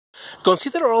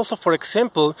Consider also, for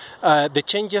example, the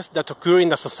changes that occur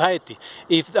in a society.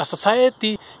 If a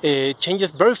society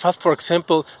changes very fast, for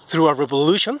example, through a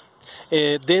revolution,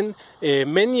 then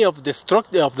many of the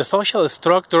social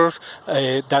structures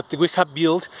that we have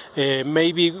built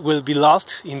maybe will be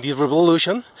lost in this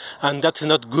revolution, and that's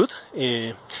not good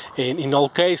in all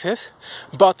cases.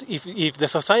 But if the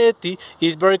society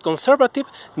is very conservative,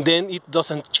 then it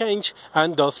doesn't change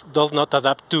and does not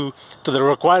adapt to the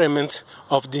requirements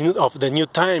of the new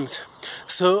times.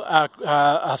 So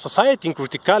a society in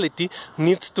criticality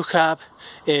needs to have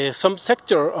some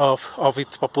sector of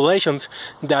its populations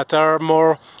that are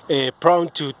more prone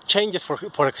to changes,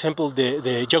 for example,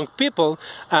 the young people,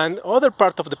 and other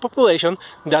part of the population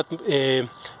that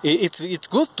it's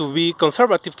good to be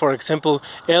conservative, for example,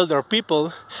 elder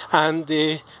people, and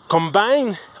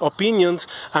combine opinions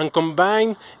and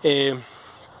combine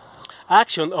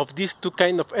action of these two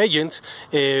kind of agents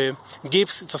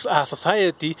gives a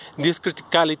society this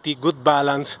criticality, good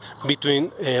balance between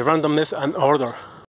randomness and order.